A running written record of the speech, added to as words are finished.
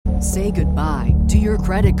Say goodbye to your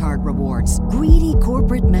credit card rewards. Greedy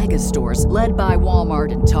corporate mega stores, led by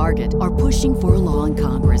Walmart and Target, are pushing for a law in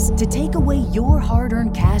Congress to take away your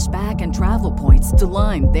hard-earned cash back and travel points to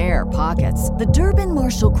line their pockets. The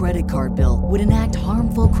Durbin-Marshall credit card bill would enact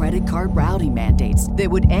harmful credit card routing mandates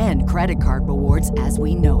that would end credit card rewards as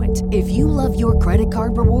we know it. If you love your credit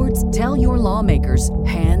card rewards, tell your lawmakers,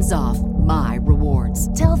 hands off my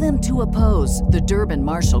rewards. Tell them to oppose the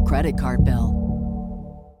Durbin-Marshall credit card bill.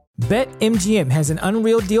 BetMGM has an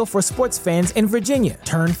unreal deal for sports fans in Virginia.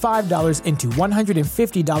 Turn $5 into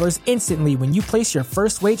 $150 instantly when you place your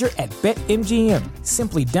first wager at BetMGM.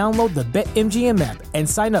 Simply download the BetMGM app and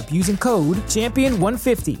sign up using code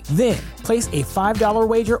Champion150. Then, place a $5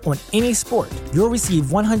 wager on any sport. You'll receive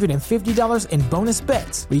 $150 in bonus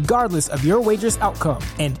bets, regardless of your wager's outcome.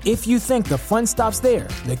 And if you think the fun stops there,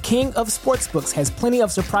 the King of Sportsbooks has plenty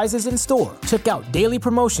of surprises in store. Check out daily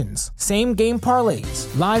promotions, same-game parlays,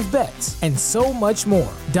 live bets, and so much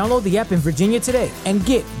more. Download the app in Virginia today and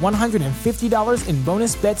get $150 in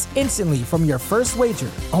bonus bets instantly from your first wager.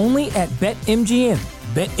 Only at BetMGM.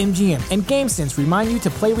 BetMGM and GameSense remind you to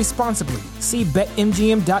play responsibly. See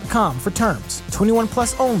BetMGM.com for terms. 21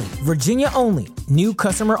 plus only. Virginia only. New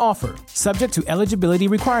customer offer. Subject to eligibility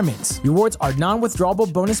requirements. Rewards are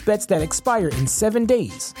non-withdrawable bonus bets that expire in 7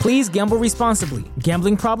 days. Please gamble responsibly.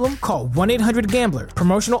 Gambling problem? Call 1-800-GAMBLER.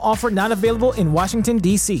 Promotional offer not available in Washington,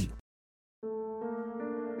 D.C.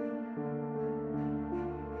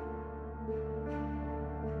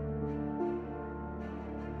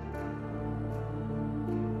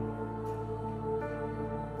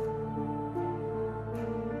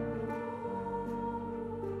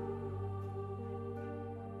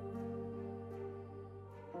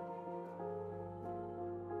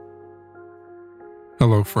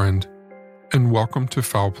 Hello, friend, and welcome to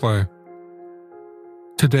Foul Play.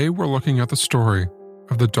 Today we're looking at the story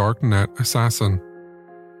of the Darknet assassin.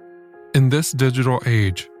 In this digital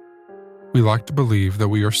age, we like to believe that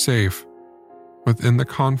we are safe within the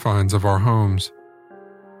confines of our homes,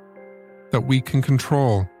 that we can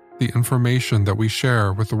control the information that we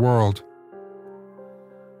share with the world.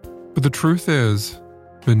 But the truth is,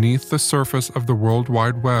 beneath the surface of the World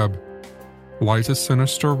Wide Web lies a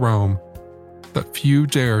sinister realm that few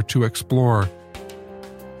dare to explore.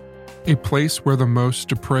 A place where the most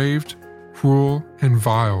depraved, cruel, and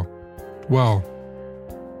vile dwell.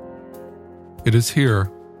 It is here,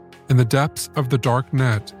 in the depths of the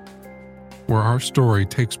Darknet, where our story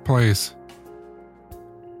takes place.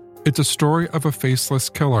 It's a story of a faceless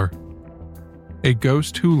killer, a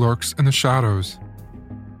ghost who lurks in the shadows,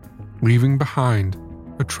 leaving behind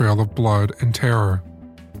a trail of blood and terror.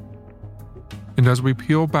 And as we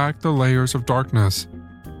peel back the layers of darkness,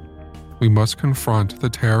 we must confront the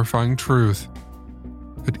terrifying truth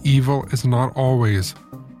that evil is not always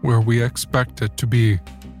where we expect it to be.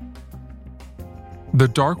 The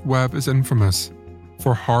dark web is infamous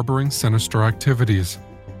for harboring sinister activities,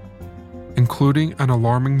 including an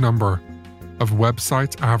alarming number of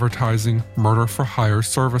websites advertising murder-for-hire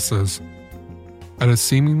services at a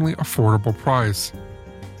seemingly affordable price.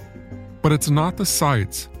 But it's not the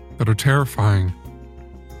sites that are terrifying.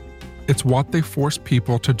 It's what they force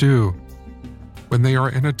people to do when they are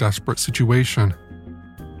in a desperate situation.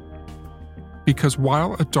 Because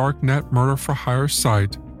while a darknet murder-for-hire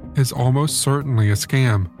site is almost certainly a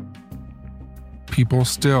scam, people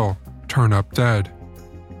still turn up dead.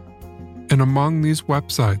 And among these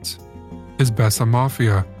websites is Besa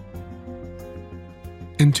Mafia.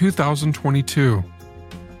 In 2022,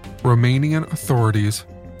 Romanian authorities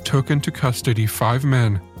took into custody 5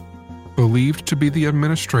 men believed to be the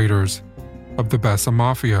administrators of the Besa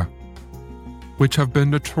Mafia, which have been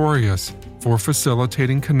notorious for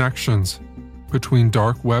facilitating connections between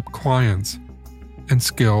dark web clients and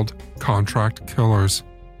skilled contract killers.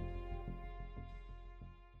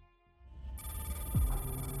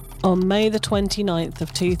 On May the 29th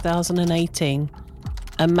of 2018,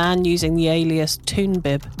 a man using the alias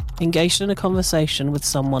Toonbib engaged in a conversation with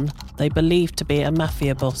someone they believed to be a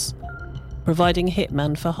mafia boss, providing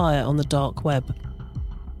hitman for hire on the dark web.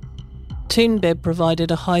 Toonbib provided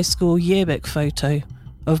a high school yearbook photo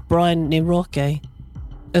of Brian Niroke,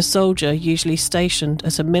 a soldier usually stationed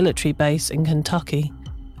at a military base in Kentucky,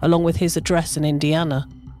 along with his address in Indiana.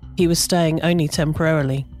 He was staying only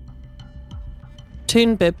temporarily.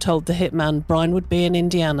 Toonbib told the hitman Brian would be in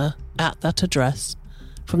Indiana at that address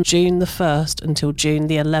from June the 1st until June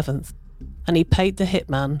the 11th, and he paid the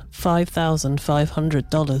hitman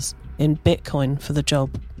 $5,500 in Bitcoin for the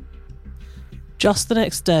job. Just the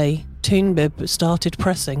next day, Toonbib started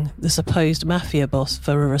pressing the supposed mafia boss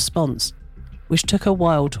for a response, which took a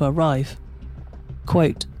while to arrive.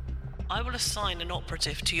 Quote, I will assign an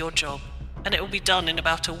operative to your job, and it will be done in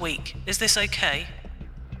about a week. Is this okay?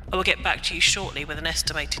 I will get back to you shortly with an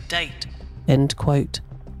estimated date." End quote,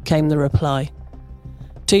 came the reply.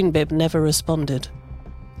 Toonbib never responded.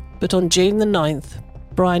 But on June the 9th,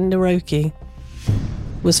 Brian Naroki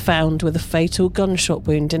was found with a fatal gunshot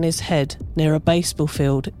wound in his head near a baseball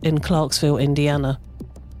field in Clarksville, Indiana.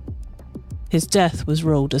 His death was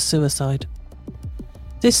ruled as suicide.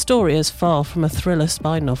 This story is far from a thriller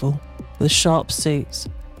spy novel, with sharp suits,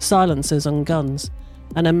 silencers on guns,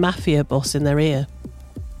 and a mafia boss in their ear.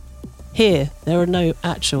 Here, there are no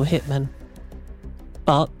actual hitmen.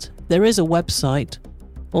 But there is a website,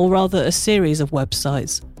 or rather a series of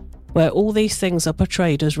websites, where all these things are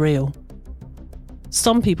portrayed as real.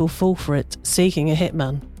 Some people fall for it, seeking a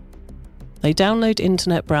hitman. They download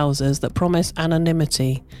internet browsers that promise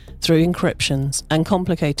anonymity through encryptions and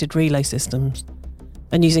complicated relay systems,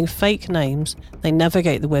 and using fake names, they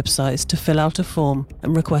navigate the websites to fill out a form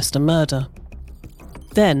and request a murder.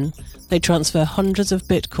 Then, they transfer hundreds of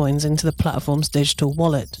bitcoins into the platform's digital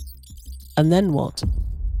wallet. And then what?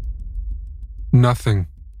 Nothing.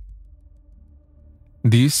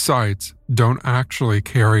 These sites don't actually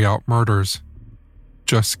carry out murders,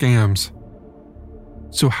 just scams.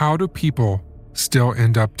 So how do people still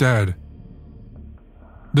end up dead?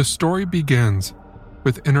 The story begins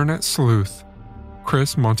with internet sleuth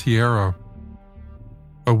Chris Monteiro,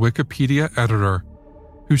 a Wikipedia editor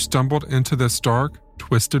who stumbled into this dark,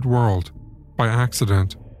 twisted world by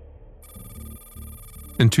accident.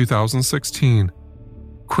 In 2016,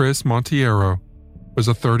 Chris Monteiro was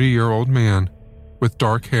a 30-year-old man with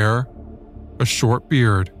dark hair, a short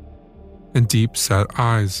beard, and deep-set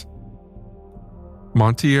eyes.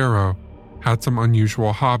 Monteiro had some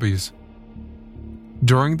unusual hobbies.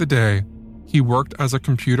 During the day, he worked as a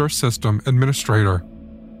computer system administrator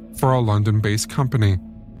for a London-based company.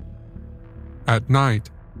 At night,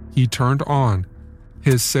 he turned on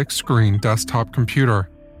his 6-screen desktop computer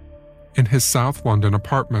in his South London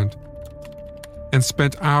apartment and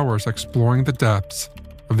spent hours exploring the depths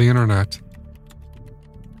of the internet.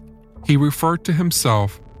 He referred to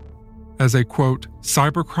himself as a, quote,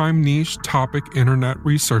 cybercrime niche topic internet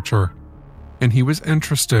researcher, and he was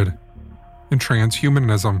interested in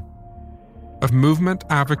transhumanism, a movement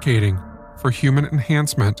advocating for human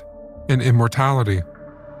enhancement and immortality.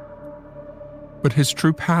 But his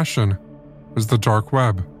true passion was the dark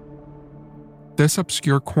web. This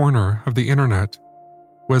obscure corner of the internet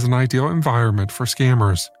was an ideal environment for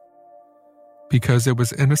scammers because it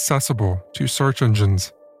was inaccessible to search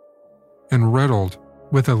engines and riddled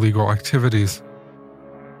with illegal activities.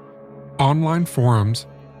 Online forums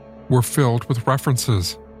were filled with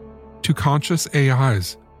references to conscious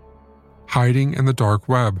AIs hiding in the dark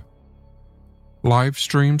web, live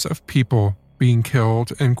streams of people being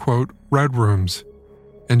killed in, quote, red rooms,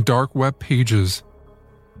 and dark web pages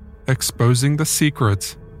exposing the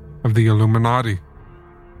secrets of the Illuminati.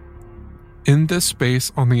 In this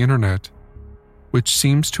space on the internet, which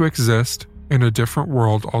seems to exist in a different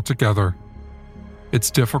world altogether, it's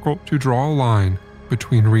difficult to draw a line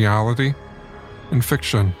between reality and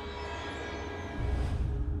fiction.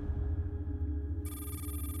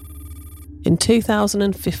 In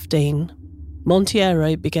 2015,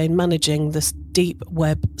 Monteiro began managing this deep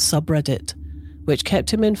web subreddit, which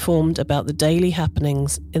kept him informed about the daily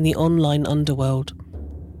happenings in the online underworld.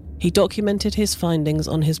 He documented his findings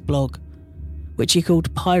on his blog, which he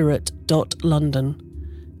called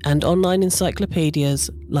pirate.london, and online encyclopedias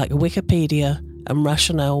like Wikipedia and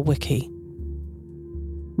Rationale Wiki.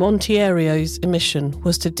 Monteiro's mission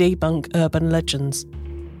was to debunk urban legends.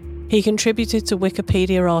 He contributed to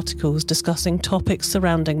Wikipedia articles discussing topics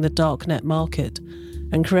surrounding the Darknet market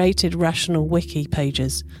and created Rationale Wiki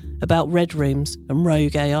pages about red rooms and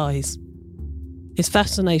rogue AIs. His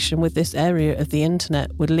fascination with this area of the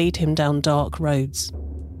internet would lead him down dark roads.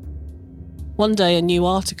 One day a new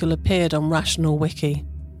article appeared on Rationale Wiki.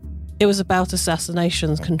 It was about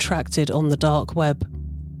assassinations contracted on the dark web.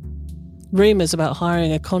 Rumours about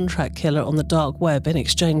hiring a contract killer on the dark web in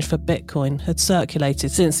exchange for Bitcoin had circulated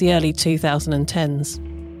since the early 2010s.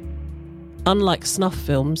 Unlike snuff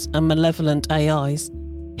films and malevolent AIs,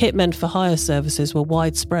 hitmen for hire services were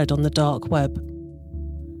widespread on the dark web.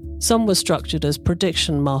 Some were structured as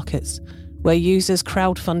prediction markets, where users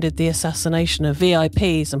crowdfunded the assassination of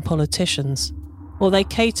VIPs and politicians, or they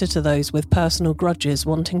cater to those with personal grudges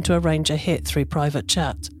wanting to arrange a hit through private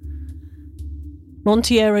chat.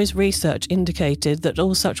 Monteiro's research indicated that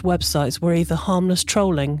all such websites were either harmless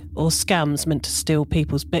trolling or scams meant to steal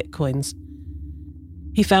people's bitcoins.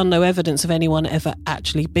 He found no evidence of anyone ever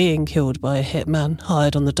actually being killed by a hitman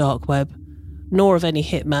hired on the dark web, nor of any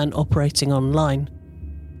hitman operating online.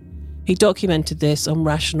 He documented this on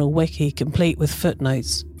Rational Wiki, complete with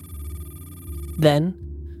footnotes. Then,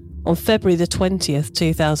 on February the 20th,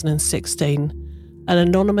 2016, an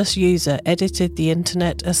anonymous user edited the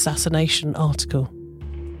Internet assassination article.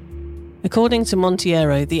 According to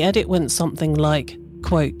Monteiro, the edit went something like,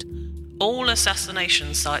 quote, "All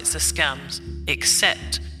assassination sites are scams,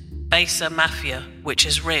 except Besa Mafia, which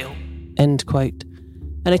is real," end quote,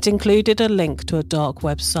 and it included a link to a dark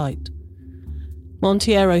website.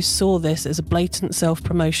 Monteiro saw this as a blatant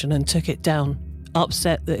self-promotion and took it down,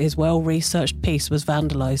 upset that his well-researched piece was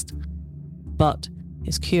vandalised. But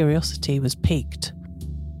his curiosity was piqued.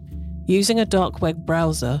 Using a dark web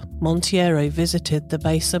browser, Monteiro visited the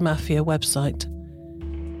Besa Mafia website.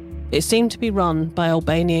 It seemed to be run by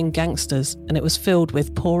Albanian gangsters, and it was filled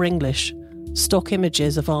with poor English, stock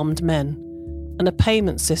images of armed men, and a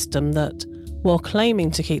payment system that, while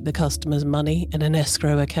claiming to keep the customers' money in an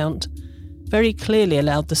escrow account, very clearly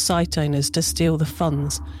allowed the site owners to steal the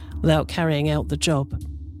funds without carrying out the job.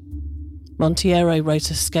 Monteiro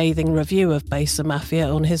wrote a scathing review of Besa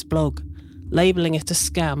Mafia on his blog, labelling it a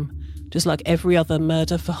scam, just like every other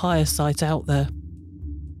murder-for-hire site out there.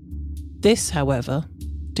 This, however,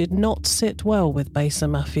 did not sit well with Besa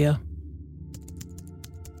Mafia.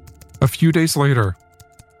 A few days later,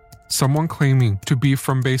 someone claiming to be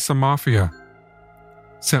from Besa Mafia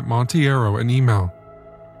sent Monteiro an email.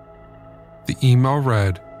 The email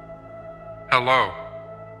read, "Hello,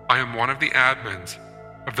 I am one of the admins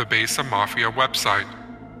of the Besa Mafia website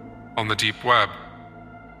on the deep web.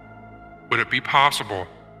 Would it be possible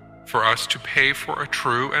for us to pay for a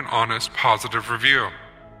true and honest positive review?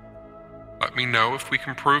 Let me know if we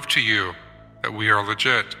can prove to you that we are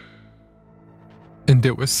legit." And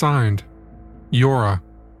it was signed, Yora.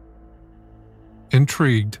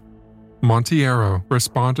 Intrigued, Monteiro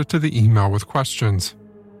responded to the email with questions,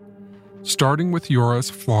 starting with Yora's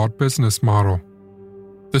flawed business model,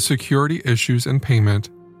 the security issues in payment,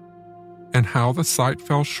 and how the site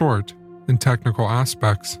fell short in technical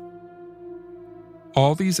aspects.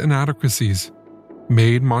 All these inadequacies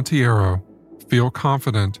made Monteiro feel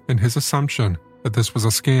confident in his assumption that this was a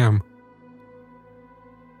scam.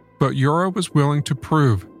 But Yora was willing to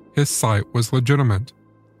prove his site was legitimate.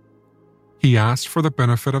 He asked for the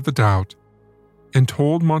benefit of the doubt and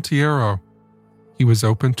told Monteiro he was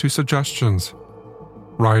open to suggestions,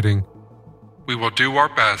 writing, "We will do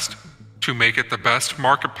our best to make it the best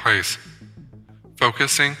marketplace,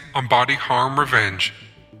 focusing on body harm revenge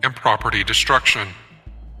and property destruction."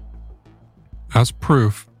 As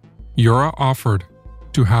proof, Yora offered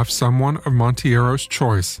to have someone of Monteiro's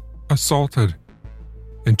choice assaulted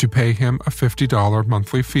and to pay him a $50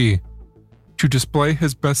 monthly fee to display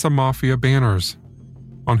his Besa Mafia banners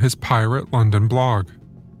on his pirate London blog.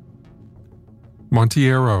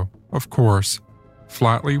 Monteiro, of course,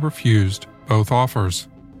 flatly refused both offers.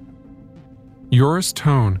 Yora's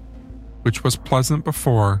tone, which was pleasant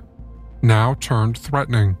before, now turned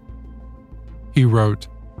threatening. He wrote,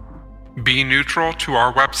 "Be neutral to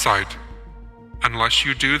our website. Unless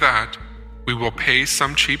you do that, we will pay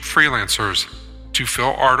some cheap freelancers to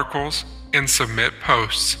fill articles and submit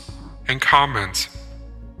posts and comments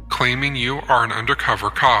claiming you are an undercover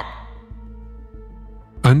cop."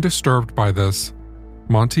 Undisturbed by this,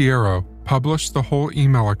 Monteiro published the whole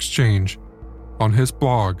email exchange on his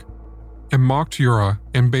blog and mocked Yora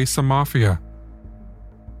and Besa Mafia.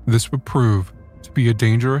 This would prove to be a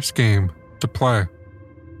dangerous game to play.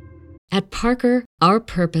 At Parker, our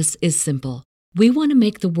purpose is simple. We want to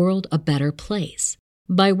make the world a better place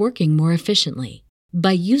by working more efficiently,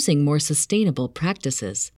 by using more sustainable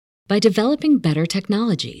practices, by developing better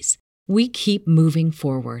technologies. We keep moving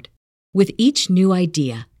forward. With each new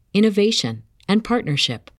idea, innovation, and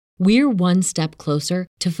partnership, we're one step closer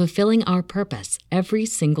to fulfilling our purpose every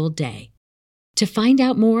single day. To find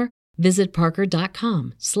out more, visit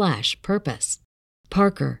parker.com/purpose.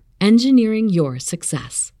 Parker, engineering your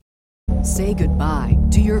success. Say goodbye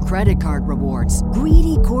to your credit card rewards.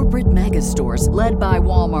 Greedy corporate mega stores, led by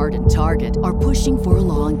Walmart and Target, are pushing for a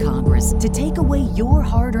law in Congress to take away your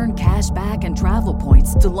hard-earned cash back and travel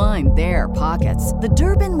points to line their pockets. The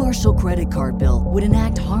Durbin-Marshall credit card bill would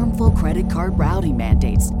enact harmful credit card routing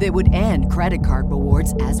mandates that would end credit card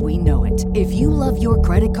rewards as we know it. If you love your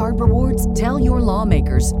credit card rewards, tell your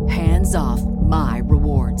lawmakers, hands off my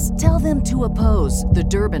rewards. Tell them to oppose the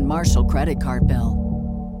Durbin-Marshall credit card bill.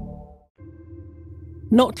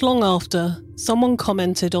 Not long after, someone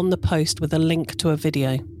commented on the post with a link to a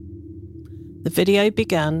video. The video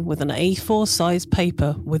began with an A4 size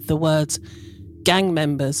paper with the words "Gang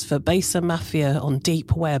members for Besa Mafia on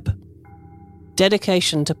deep web."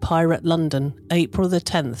 Dedication to Pirate London, April the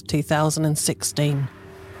 10th, 2016.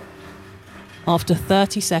 After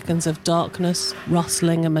 30 seconds of darkness,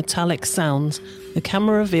 rustling and metallic sounds, the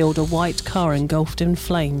camera revealed a white car engulfed in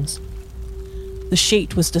flames. The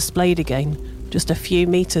sheet was displayed again, just a few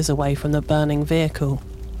metres away from the burning vehicle.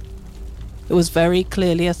 It was very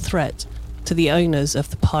clearly a threat to the owners of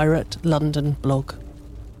the Pirate London blog.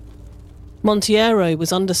 Monteiro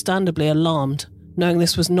was understandably alarmed, knowing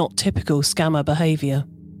this was not typical scammer behaviour.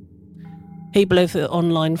 He believed that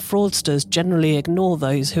online fraudsters generally ignore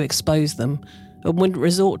those who expose them and wouldn't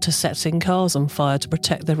resort to setting cars on fire to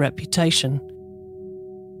protect their reputation.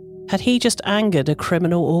 Had he just angered a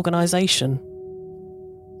criminal organisation?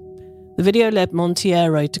 The video led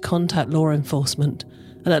Monteiro to contact law enforcement,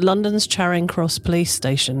 and at London's Charing Cross police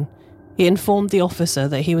station, he informed the officer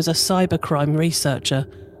that he was a cybercrime researcher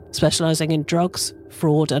specialising in drugs,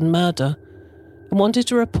 fraud and murder, and wanted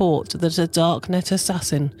to report that a Darknet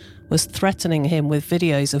assassin was threatening him with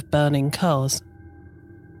videos of burning cars.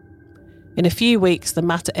 In a few weeks, the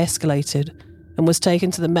matter escalated and was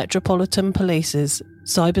taken to the Metropolitan Police's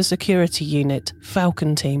cybersecurity unit,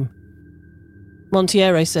 Falcon Team.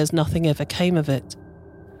 Monteiro says nothing ever came of it.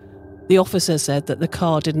 The officer said that the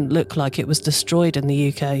car didn't look like it was destroyed in the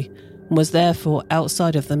UK and was therefore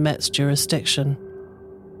outside of the Met's jurisdiction.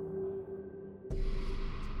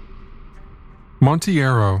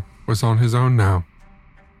 Monteiro was on his own now,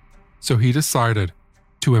 so he decided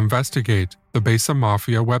to investigate the Besa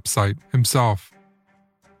Mafia website himself.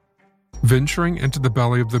 Venturing into the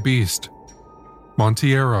belly of the beast,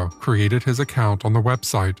 Monteiro created his account on the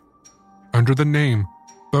website under the name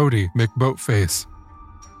Bodie McBoatface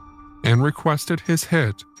and requested his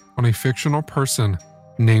hit on a fictional person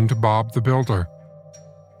named Bob the Builder.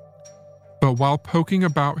 But while poking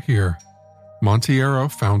about here,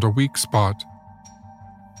 Monteiro found a weak spot.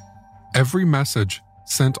 Every message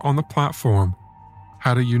sent on the platform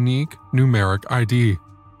had a unique numeric ID.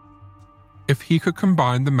 If he could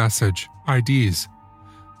combine the message IDs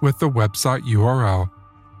with the website URL,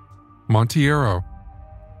 Monteiro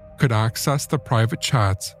could access the private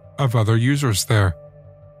chats of other users there,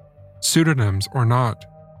 pseudonyms or not.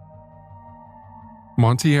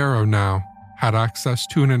 Monteiro now had access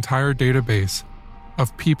to an entire database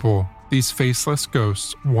of people these faceless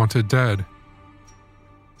ghosts wanted dead.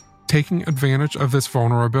 Taking advantage of this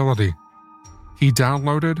vulnerability, he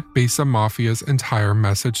downloaded Besa Mafia's entire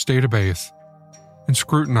message database and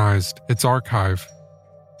scrutinized its archive.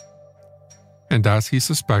 And as he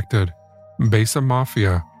suspected, Besa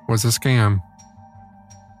Mafia was a scam.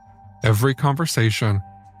 Every conversation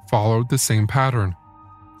followed the same pattern,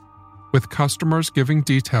 with customers giving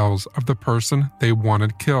details of the person they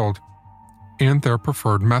wanted killed and their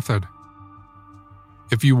preferred method.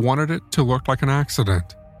 If you wanted it to look like an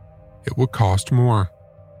accident, it would cost more.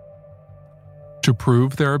 To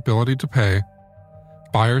prove their ability to pay,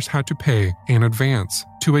 buyers had to pay in advance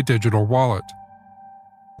to a digital wallet,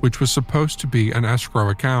 which was supposed to be an escrow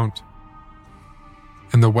account.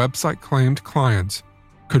 And the website claimed clients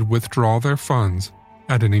could withdraw their funds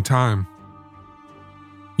at any time.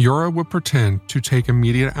 Yura would pretend to take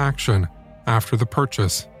immediate action after the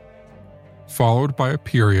purchase, followed by a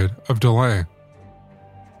period of delay.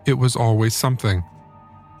 It was always something.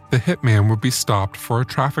 The hitman would be stopped for a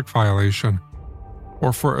traffic violation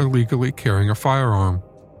or for illegally carrying a firearm.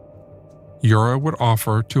 Yura would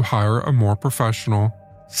offer to hire a more professional,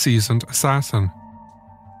 seasoned assassin,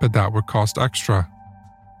 but that would cost extra,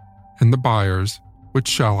 and the buyers would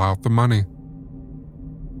shell out the money.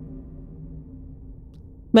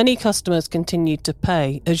 Many customers continued to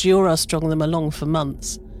pay as Yura strung them along for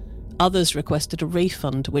months. Others requested a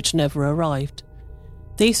refund, which never arrived.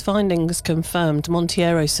 These findings confirmed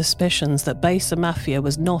Monteiro's suspicions that Besa Mafia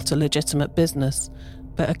was not a legitimate business,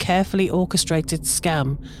 but a carefully orchestrated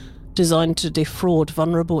scam designed to defraud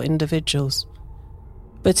vulnerable individuals.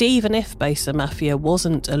 But even if Besa Mafia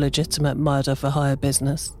wasn't a legitimate murder-for-hire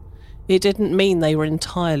business, it didn't mean they were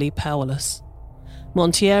entirely powerless.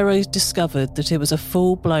 Monteiro discovered that it was a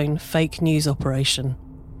full-blown fake news operation.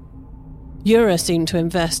 Yura seemed to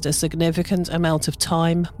invest a significant amount of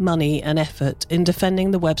time, money and effort in defending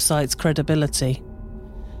the website's credibility.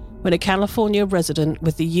 When a California resident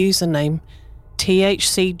with the username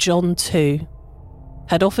THCJohn2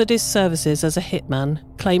 had offered his services as a hitman,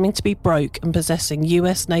 claiming to be broke and possessing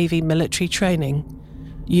US Navy military training,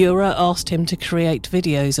 Yura asked him to create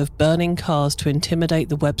videos of burning cars to intimidate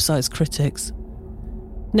the website's critics.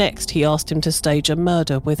 Next, he asked him to stage a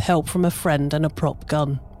murder with help from a friend and a prop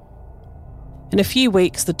gun. In a few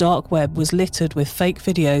weeks, the dark web was littered with fake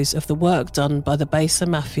videos of the work done by the Besa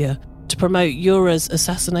Mafia to promote Ura's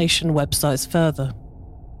assassination websites further.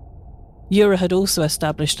 Ura had also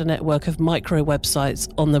established a network of micro-websites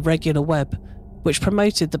on the regular web, which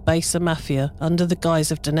promoted the baser mafia under the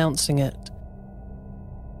guise of denouncing it.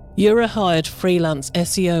 Ura hired freelance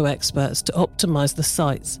SEO experts to optimise the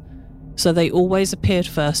sites, so they always appeared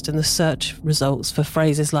first in the search results for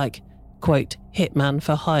phrases like, quote, hitman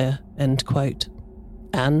for hire, end quote.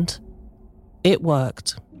 And it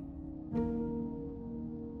worked.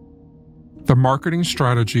 The marketing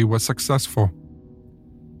strategy was successful,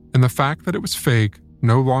 and the fact that it was fake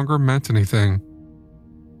no longer meant anything.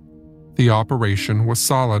 The operation was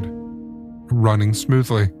solid, running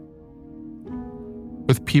smoothly,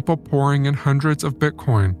 with people pouring in hundreds of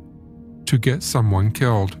Bitcoin to get someone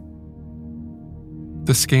killed.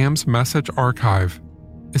 The scam's message archive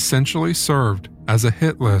essentially served as a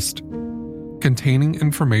hit list containing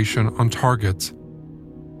information on targets,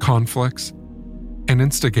 conflicts, and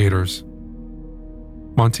instigators.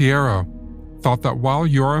 Monteiro thought that while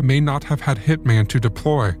Ura may not have had Hitman to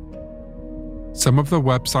deploy, some of the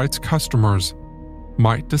website's customers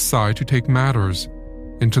might decide to take matters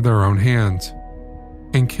into their own hands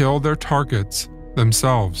and kill their targets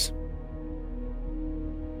themselves.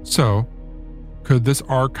 So, could this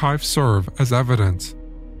archive serve as evidence,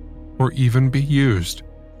 or even be used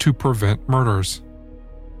to prevent murders?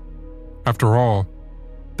 After all,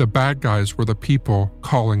 the bad guys were the people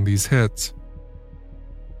calling these hits.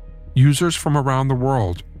 Users from around the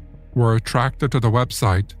world were attracted to the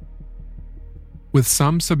website, with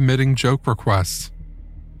some submitting joke requests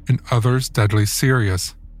and others deadly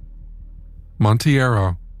serious.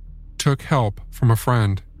 Monteiro took help from a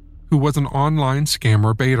friend who was an online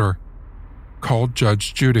scammer baiter called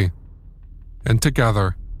Judge Judy, and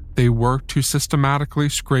together they worked to systematically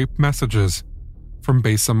scrape messages from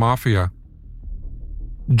Besa Mafia.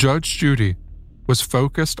 Judge Judy was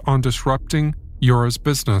focused on disrupting Ura's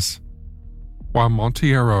business, while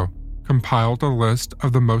Monteiro compiled a list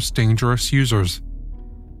of the most dangerous users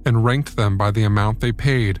and ranked them by the amount they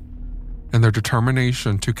paid and their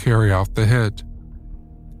determination to carry out the hit.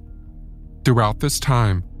 Throughout this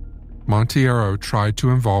time, Monteiro tried to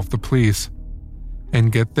involve the police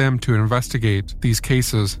and get them to investigate these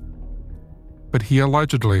cases, but he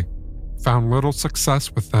allegedly found little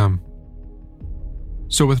success with them.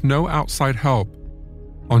 So with no outside help,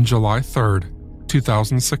 on July 3rd,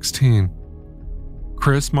 2016,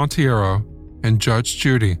 Chris Monteiro and Judge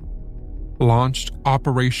Judy launched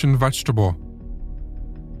Operation Vegetable.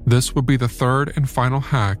 This would be the third and final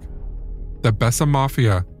hack that Besa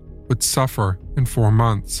Mafia would suffer in 4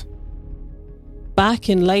 months. Back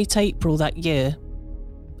in late April that year,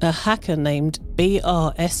 a hacker named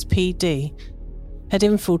BRSPD had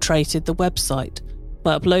infiltrated the website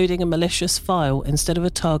by uploading a malicious file instead of a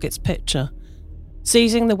target's picture,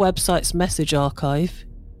 seizing the website's message archive,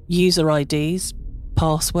 user IDs,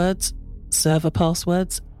 passwords, server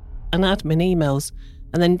passwords, and admin emails,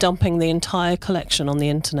 and then dumping the entire collection on the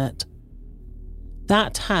internet.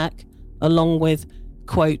 That hack, along with,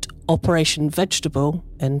 quote, Operation Vegetable,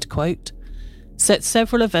 end quote, set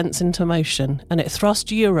several events into motion, and it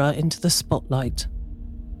thrust Ura into the spotlight.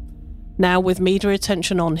 Now, with media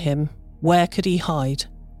attention on him, where could he hide?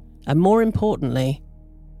 And more importantly,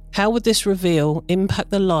 how would this reveal impact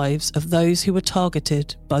the lives of those who were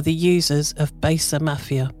targeted by the users of Besa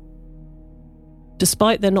Mafia?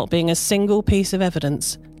 Despite there not being a single piece of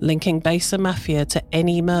evidence linking Besa Mafia to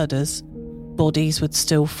any murders, bodies would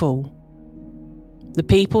still fall. The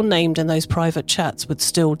people named in those private chats would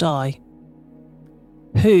still die.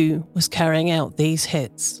 Who was carrying out these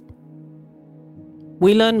hits?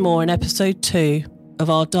 We learn more in episode 2 of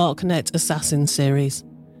our Darknet Assassin series.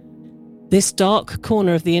 This dark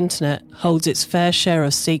corner of the internet holds its fair share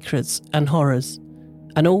of secrets and horrors,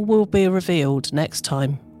 and all will be revealed next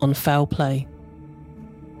time on Foul Play.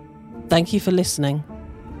 Thank you for listening.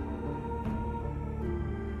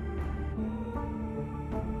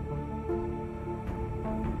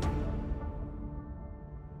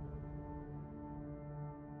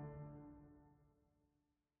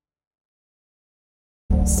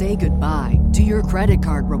 Say goodbye to your credit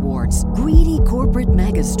card rewards. Greedy corporate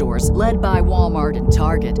mega stores, led by Walmart and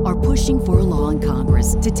Target, are pushing for a law in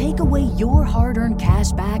Congress to take away your hard-earned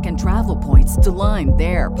cash back and travel points to line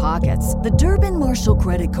their pockets. The Durbin-Marshall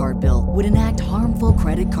credit card bill would enact harmful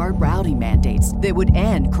credit card routing mandates that would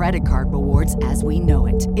end credit card rewards as we know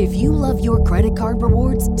it. If you love your credit card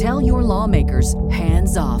rewards, tell your lawmakers,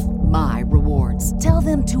 hands off my rewards. Tell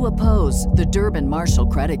them to oppose the Durbin-Marshall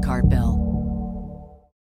credit card bill.